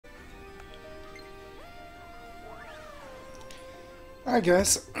Hi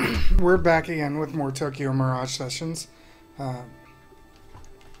guys, we're back again with more Tokyo Mirage sessions. I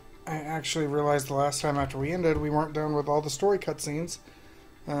actually realized the last time after we ended we weren't done with all the story cutscenes,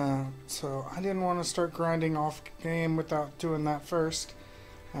 so I didn't want to start grinding off game without doing that first.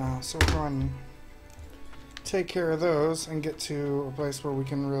 So we're going to take care of those and get to a place where we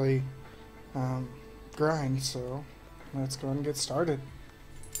can really grind, so let's go and get started.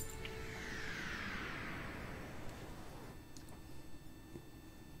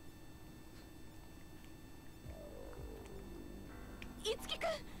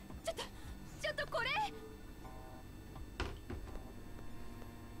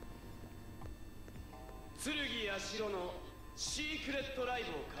 Yashiro のシークレットライ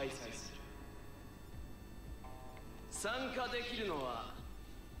ブを開催する。参加できるのは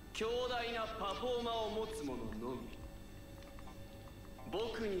強大なパフォーマーを持つ者のみ。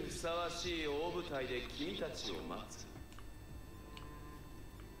僕にふさわしい大舞台で君たちを待つ。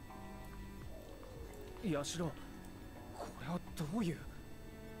ヤシロ、これはどういう？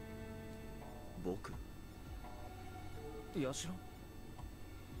僕？ヤシロ？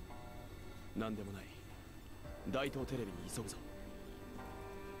なんでもない。大東テレビに急ぐぞ。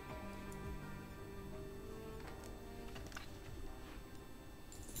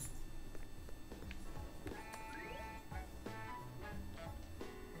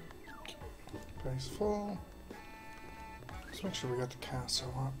Base full. Let's make sure we got the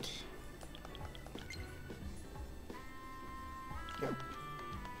castle up. Yep.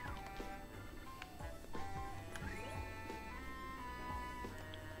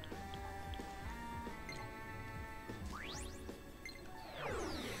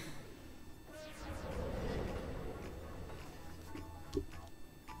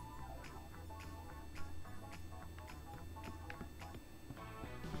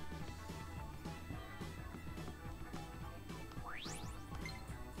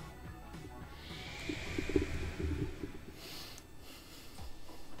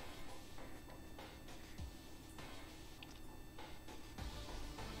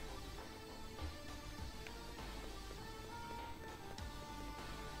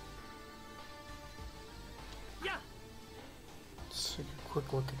 Let's take a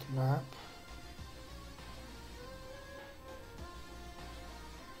quick look at the map.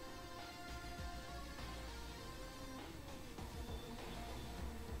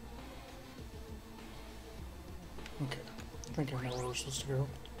 Okay, I think I know where we're supposed to go.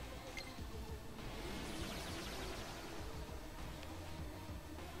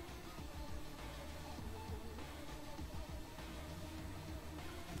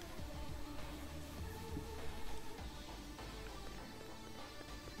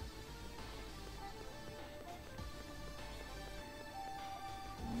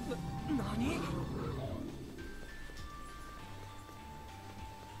 Nani?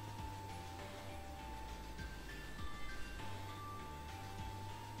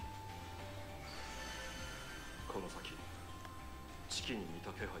 この先、地気に似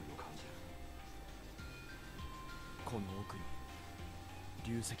た気配を感じる。この奥に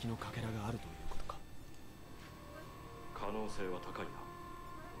流石のかけらがあるということか。可能性は高いな。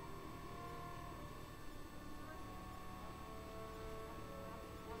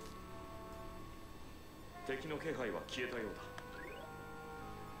敵の気配は消えたようだ。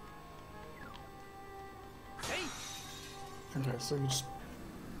Okay, so you just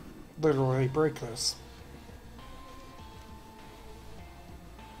literally break this.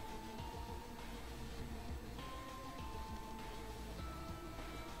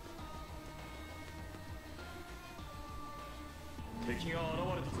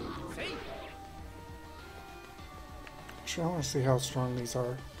 Actually, I want to see how strong these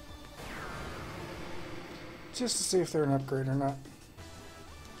are. Just to see if they're an upgrade or not.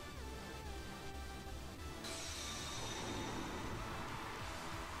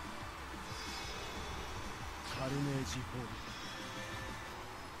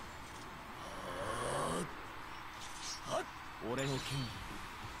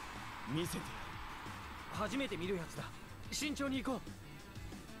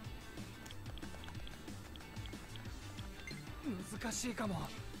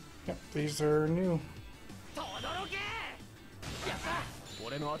 Yep, these are new.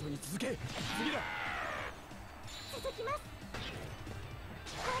 俺の後に続け。次だ。続きます。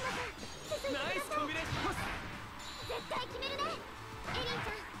ナイスコンビネーション。絶対決めるね。エリンち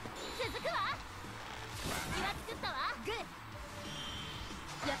ゃん、続くわ。隙は作ったわ。グッ。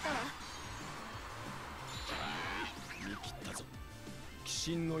やったわ。見切ったぞ。鬼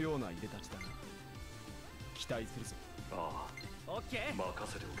神のようないでたちだな。期待するぞ。ああ、オッケー。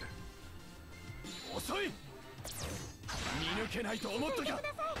任せておけ。遅い。見抜けないと思ったか。よろ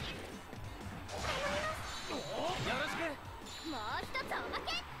しく。もう一つおま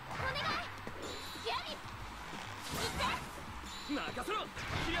けお願い。キュアビ行って任せろ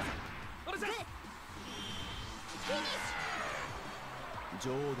キリアさん。俺じゃグッフィニッシ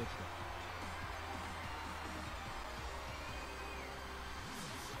上出来だ。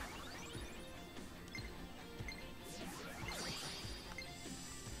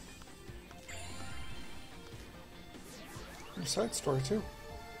Side story too.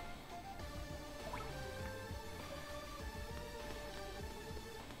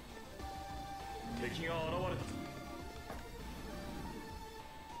 敵が現れたぞ。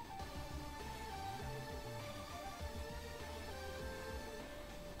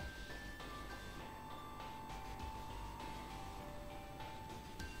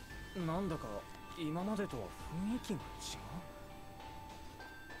なんだか今までとは雰囲気が違う。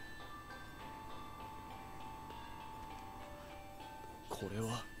これ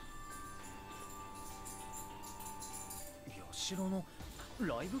はヤシロの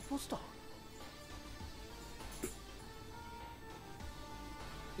ライブポスタ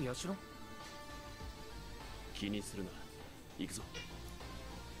ー。ヤシロ、気にするな。行くぞ。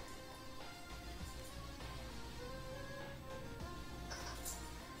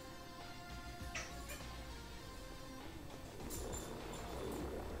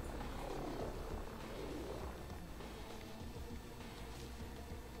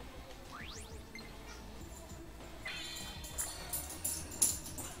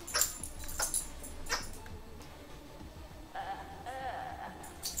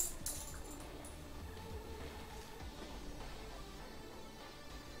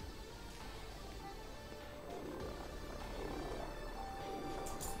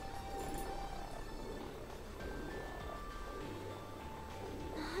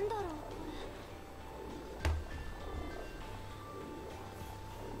なんだろう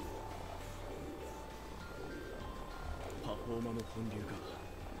パフォーマの本流か。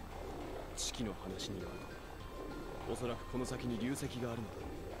四季の話によると、おそらくこの先に流石があるの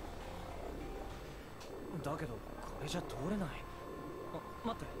だ。だけどこれじゃ通れない。あ、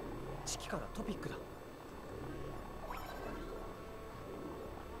待って、チキからトピックだ。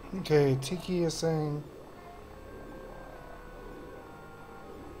Okay, Tiki is saying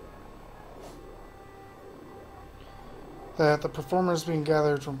that the performers being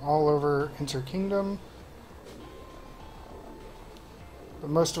gathered from all over Interkingdom, but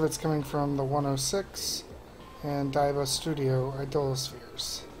most of it's coming from the 106 and Daiba Studio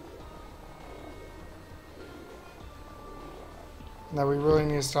Idolospheres. Now we really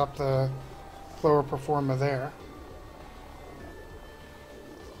need to stop the lower performer there.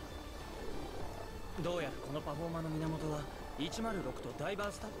 どうやらこのパフォーマーの源は106とダイバ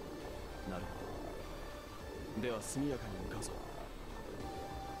ースタ。なるほど。では速やかに向かうぞ。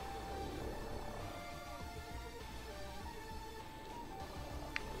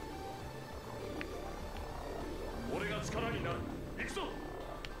俺が力になる。行くぞ。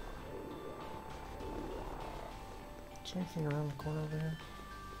 Is there anything around the corner over here?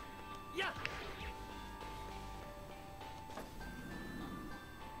 やっ、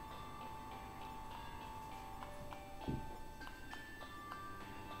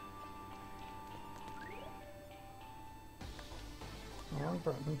 Wrong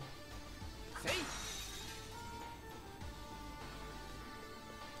button. せい。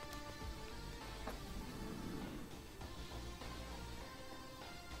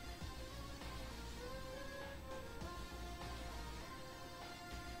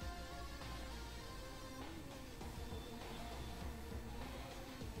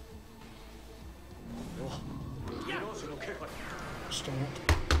 ミラージュの気配。 Understand.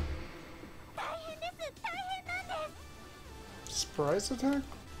 大変です大変なんです Surprise attack?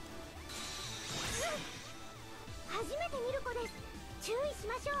 初めて見る子です。注意し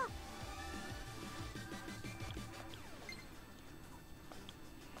ましょう。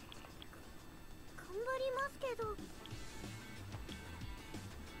頑張りますけど。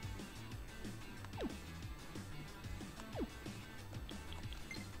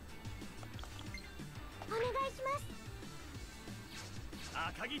お願いします。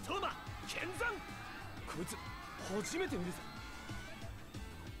赤木トーマ剣山。こいつ初めて見るぞ。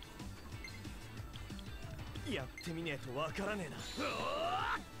やってみねえとわからねえな。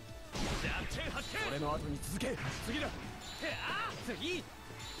弱点発見。俺の後に続け。次だ。次。そ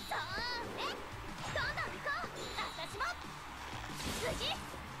うね、どんどん行こう。私も次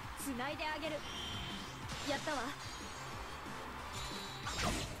つないであげる。やったわ。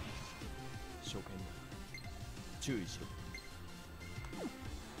初見だ。注意しろ。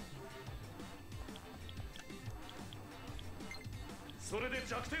それで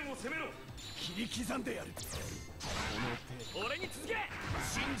弱点を攻めろ。切り刻んでやる。この手俺に続け。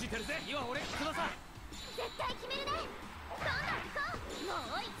信じてるぜ。今俺翼。絶対決めるね。どんどん行こ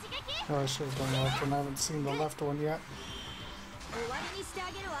う。もう一撃。 Oh, I should have done the left one. I haven't seen the left one yet. 終わりにしてあ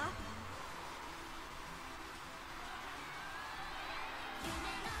げるわ。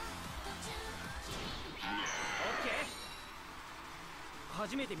オッケー。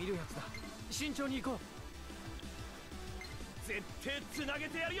初めて見るやつだ。慎重に行こう。絶対つなげ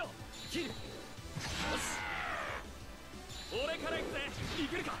てやるよ。切る。よし。俺から行くぜ。い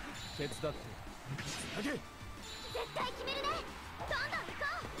けるか。手伝って。つなげ。絶対決めるね。どんどん行こう。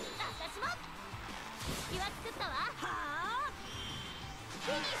私も。隙は作ったわ。はあ。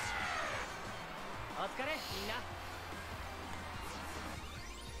フィニッシュ。お疲れみんな。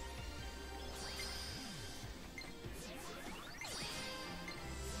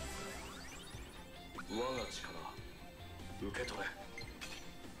我が力受け取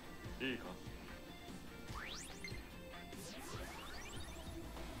れ。いいか。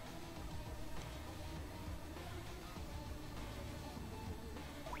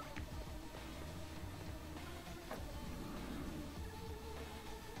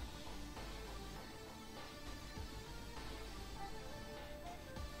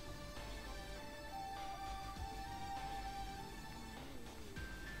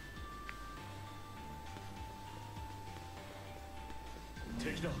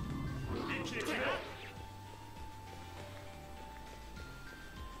敵だ。一気に決めろ。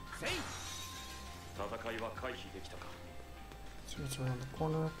せい。戦いは回避できたか。So it's around the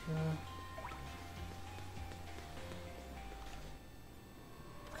corner up here.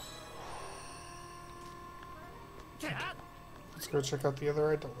 Let's go check out the other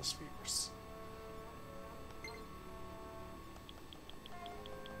idol spheres.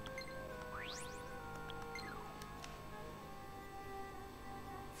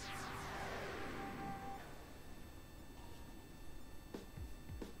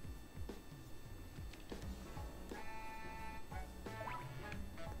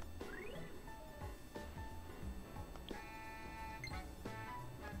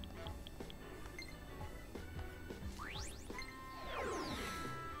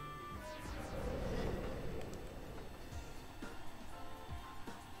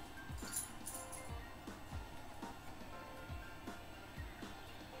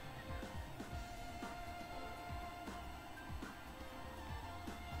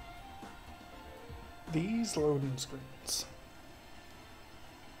 These loading screens.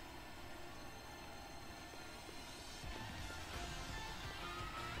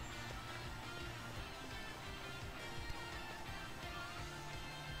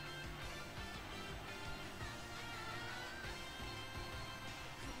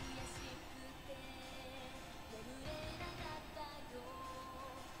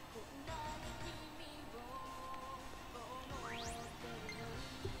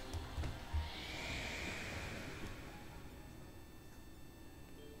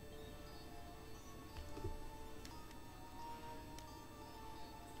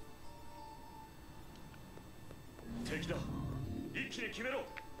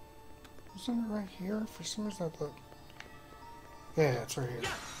 Wasn't it right here? For some reason I thought... Yeah, it's right here.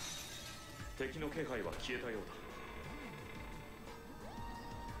 敵の気配は消えたよう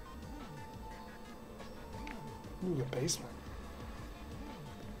だ。 Ooh, the basement.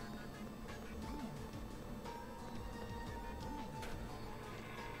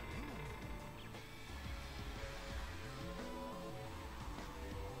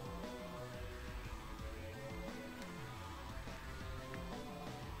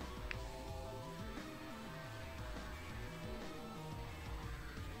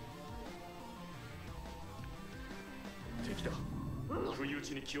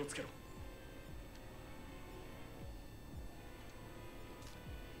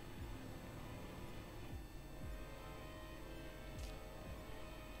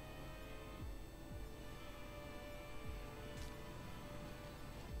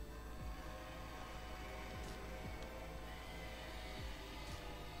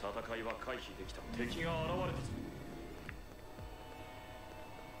戦いは回避できた。敵が現れたぞ。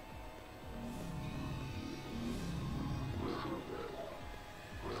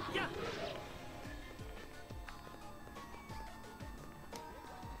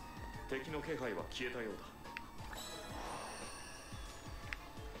敵の気配は消えたようだ。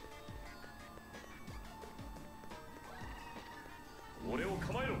俺を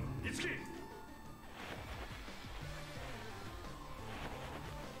構えろ、いつき。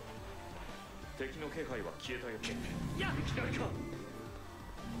敵の気配は消えたようだ。いきなりか。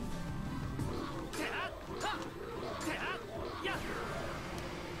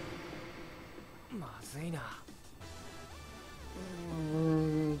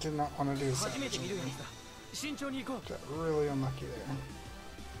not want to do 初めて savage. 見るやつだ。慎重に行こう。 Got really unlucky there.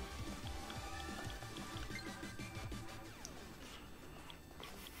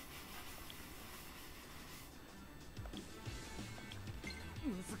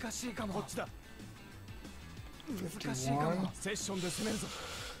 難しいかも。こっちだ。難しいか51. も。セッションで攻めるぞ。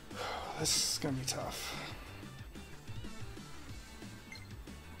 This is gonna be tough.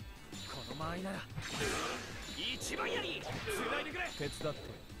 この間合いなら一番やり繋いでくれ。手伝って。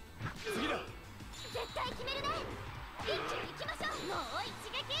次だ。絶対決めるね。一気に行きましょう。もう一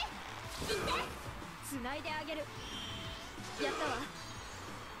撃行って。繋いであげる。やったわ。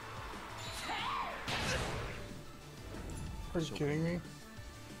 Are you kidding me?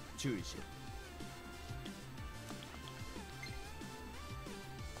 注意しろ。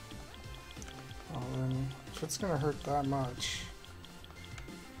 Oh, then if it's gonna hurt that much,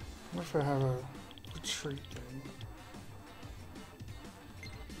 what if I have a retreat thing?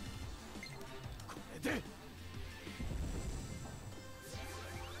 これで。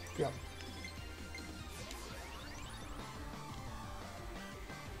 Yep.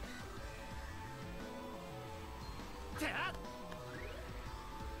 てあ。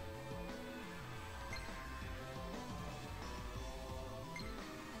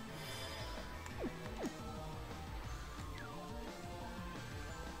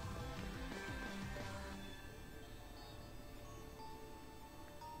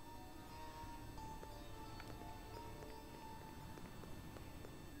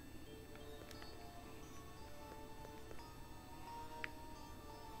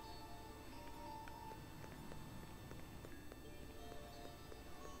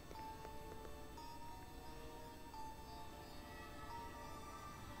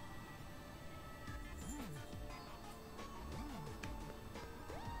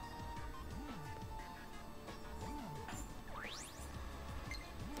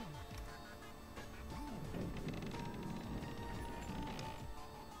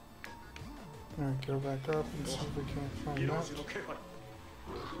 Alright, go back up and see if we can't find that. Mirage の気配。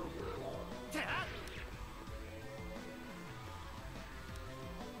てあ。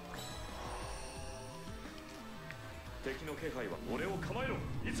 敵の気配は俺を構えろ。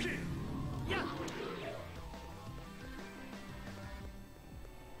いつき。や。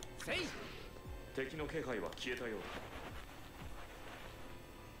せい。敵の気配は消えたよう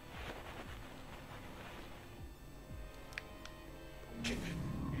だ。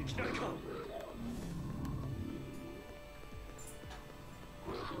いきなりか。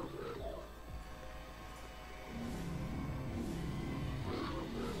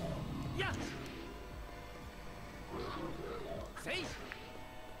や。せい。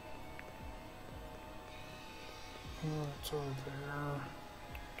 Oh, it's over there.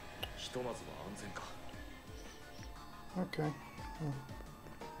 ひとまずは安全か。 Okay.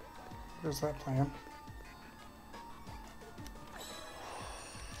 There's that plan.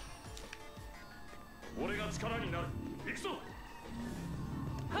 俺が力になる。行くぞ。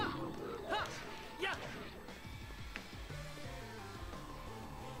は。は。や。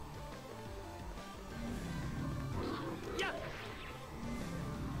 や。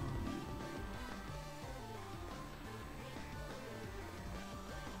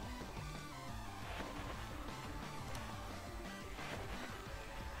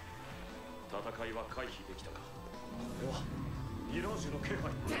 戦いは回避できたか。これはミラージュの気配。て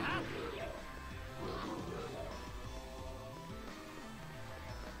あ。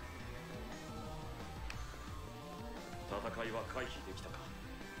 戦いは回避できたか。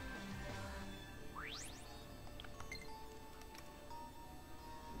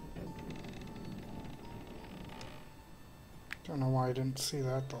 Don't know why I didn't see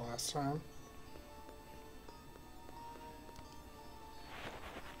that the last time.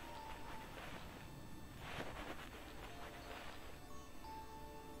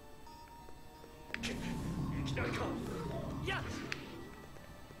 Yeah.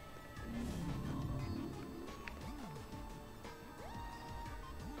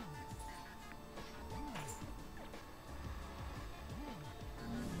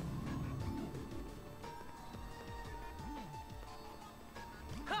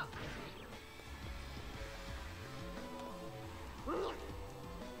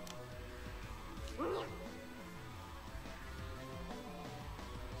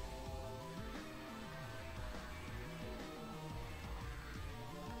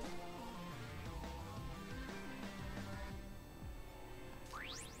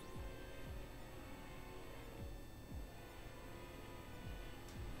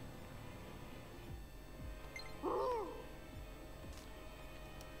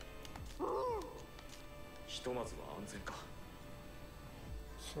 ひとまずは安全か。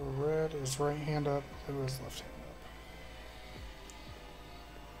So red is right hand up, blue is left hand up.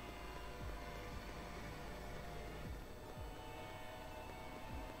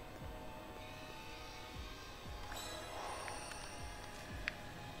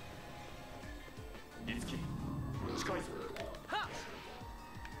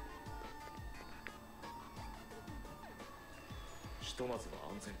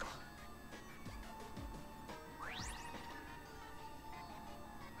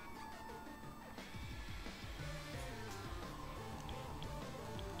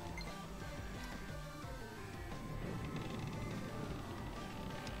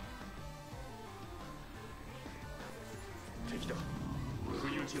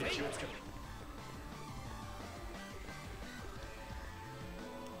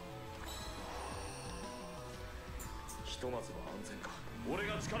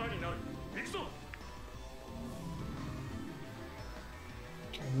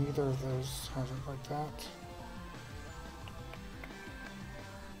 Okay, neither of those has it like that.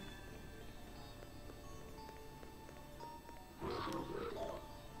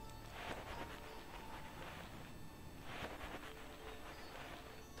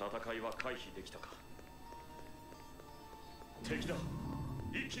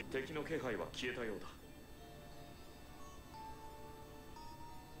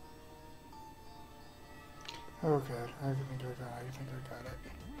 Okay, I think I got it.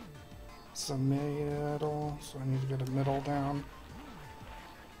 It's a middle, so I need to get a middle down.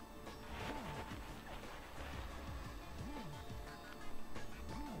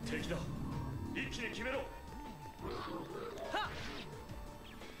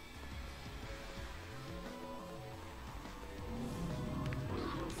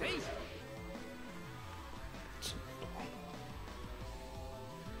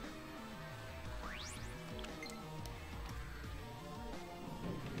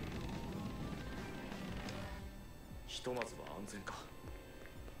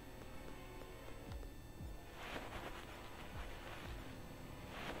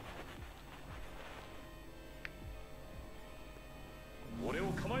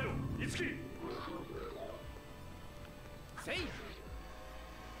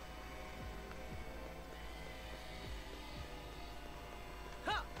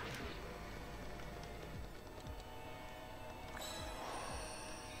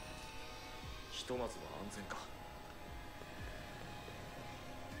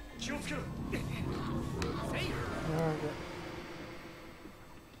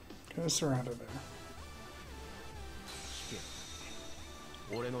 Kind of surrounded there.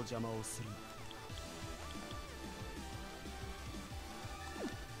 俺の邪魔をする。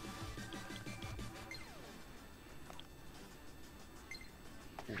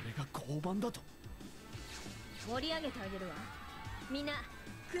俺が交番だと。盛り上げてあげるわ。みんな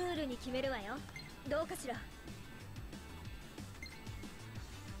クールに決めるわよ。どうかしら。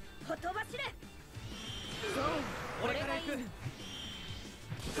ほとばしれ。そう、俺から行く。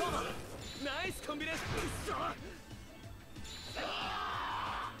トーマ、ナイスコンビネーション。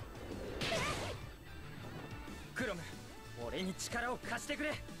クロム、俺に力を貸してく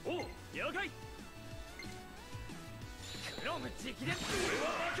れ。おう、了解。クロム直伝。俺は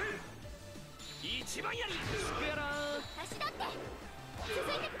負ける。一番やり。くやらー。私だって。続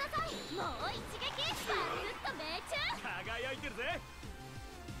いてください。もう一撃。バクッと命中。輝いてるぜ。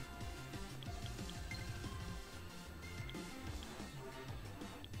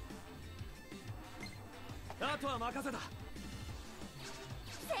あとは任せた。精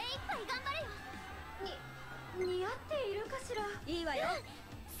一杯頑張れよ。似合っているかしら。いいわよ。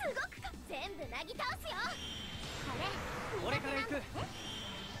すごく全部なぎ倒すよ。これ俺から行く。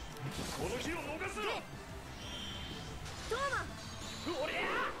この日を逃すな。トーマ。俺や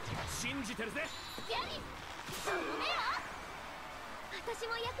信じてるぜ。ギャリー、その目よ。私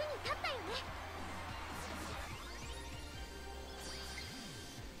も役に立ったよね。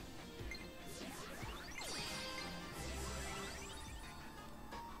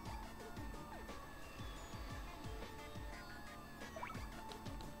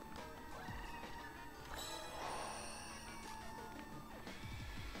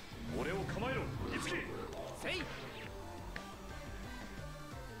俺を構えろ、いつき。せい。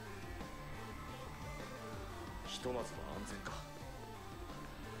ひとまずは安全か。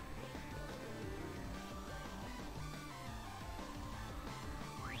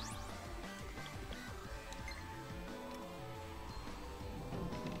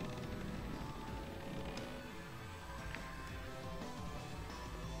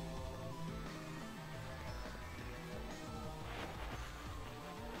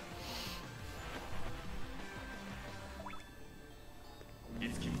い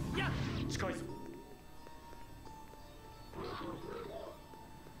つき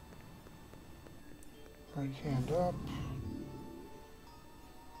Right hand up.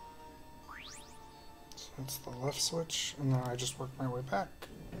 So that's the left switch, and then I just work my way back.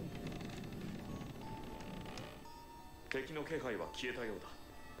 敵の気配は消えたようだ。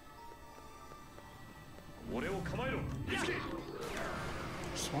俺を構えろ。行け。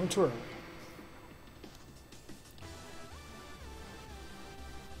 Swung too early.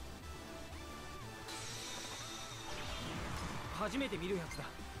 初めて見るやつだ。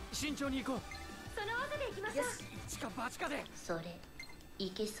慎重に行こう。その技で行きましょう。一か八かで。それい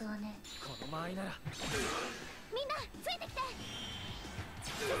けそうね。この間合いなら。みんなついてきて。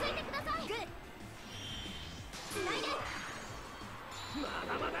続いてください。グッ。つないで。ま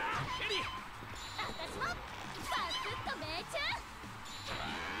だまだ。エリ。私もバクッと命中。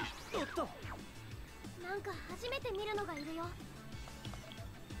おっと。なんか初めて見るのがいるよ。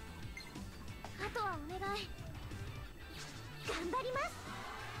あとはお願い。頑張ります。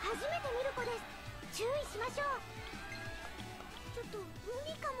初めて見る子です。注意しましょう。ちょっと無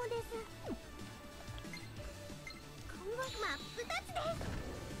理かもです。今後真っ二つです。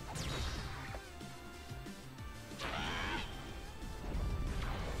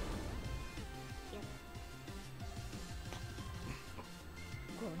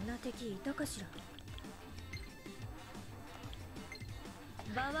こんな敵いたかしら。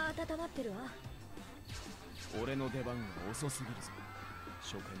場は温まってるわ。俺の出番が遅すぎるぞ。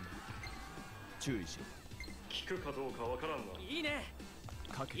初見だ。注意しろ。効くかどうかわからんが。いいね。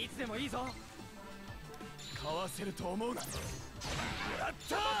かけ。いつでもいいぞ。かわせると思うな。やっ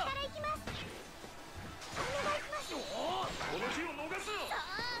たー。から行きます。お願いします。この日を逃すな。ど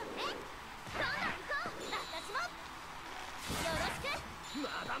んどん行こう。私もよろしく。ま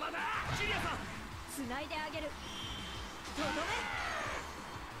だまだ。ジュリアさん。つないであげる。とどめ。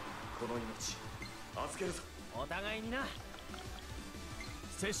この命預けるぞ。お互いにな。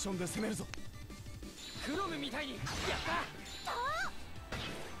セッションで攻めるぞ。クロムみたいに。やった。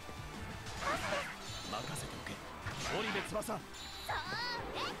任せておけ。織部翼。そう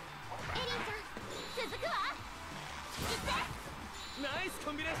ね。エリンちゃん続くわ。行って。ナイス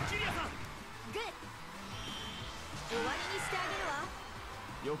コンビネーション。ジュリアさん。グッ。終わりにしてあげるわ。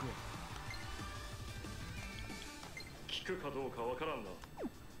よくや。効くかどうかわからんな。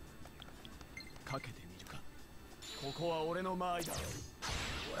かけてみるか。ここは俺の間合いだ。も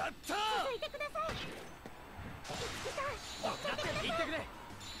らった。続いてください。行きたい。だって言ってくれ。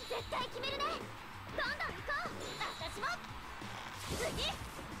絶対決めるね。どんどん行こう。私も次。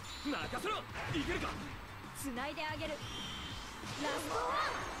任せろ。いけるか。つないであげる。ラストワ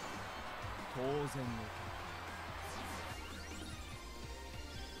当然の。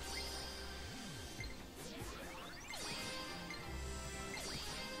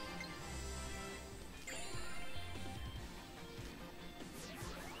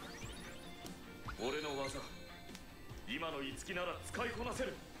俺の技、今の樹なら使いこなせ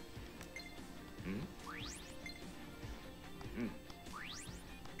る。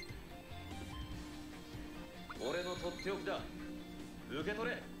俺のとっておきだ。受け取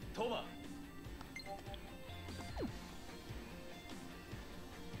れトマ。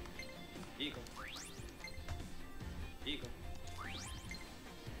いいかいいか。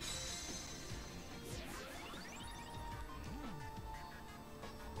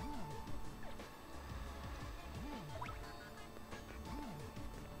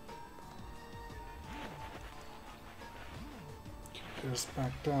Goes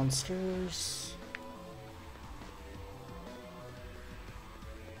back downstairs.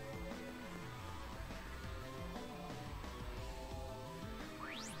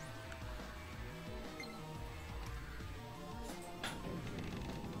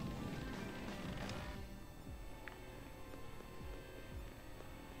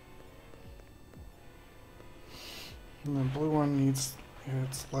 And the blue one needs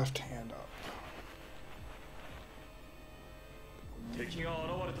its left hand up. 敵が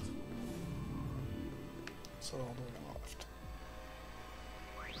現れたぞ。 So all the way on the left.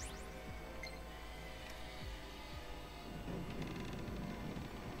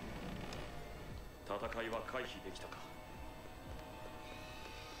 戦いは回避できたか。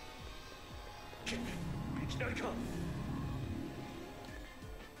いきなりか。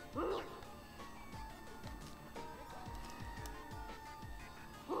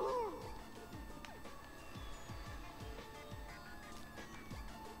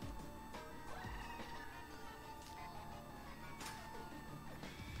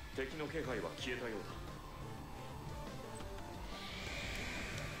敵の気配は消えたようだ。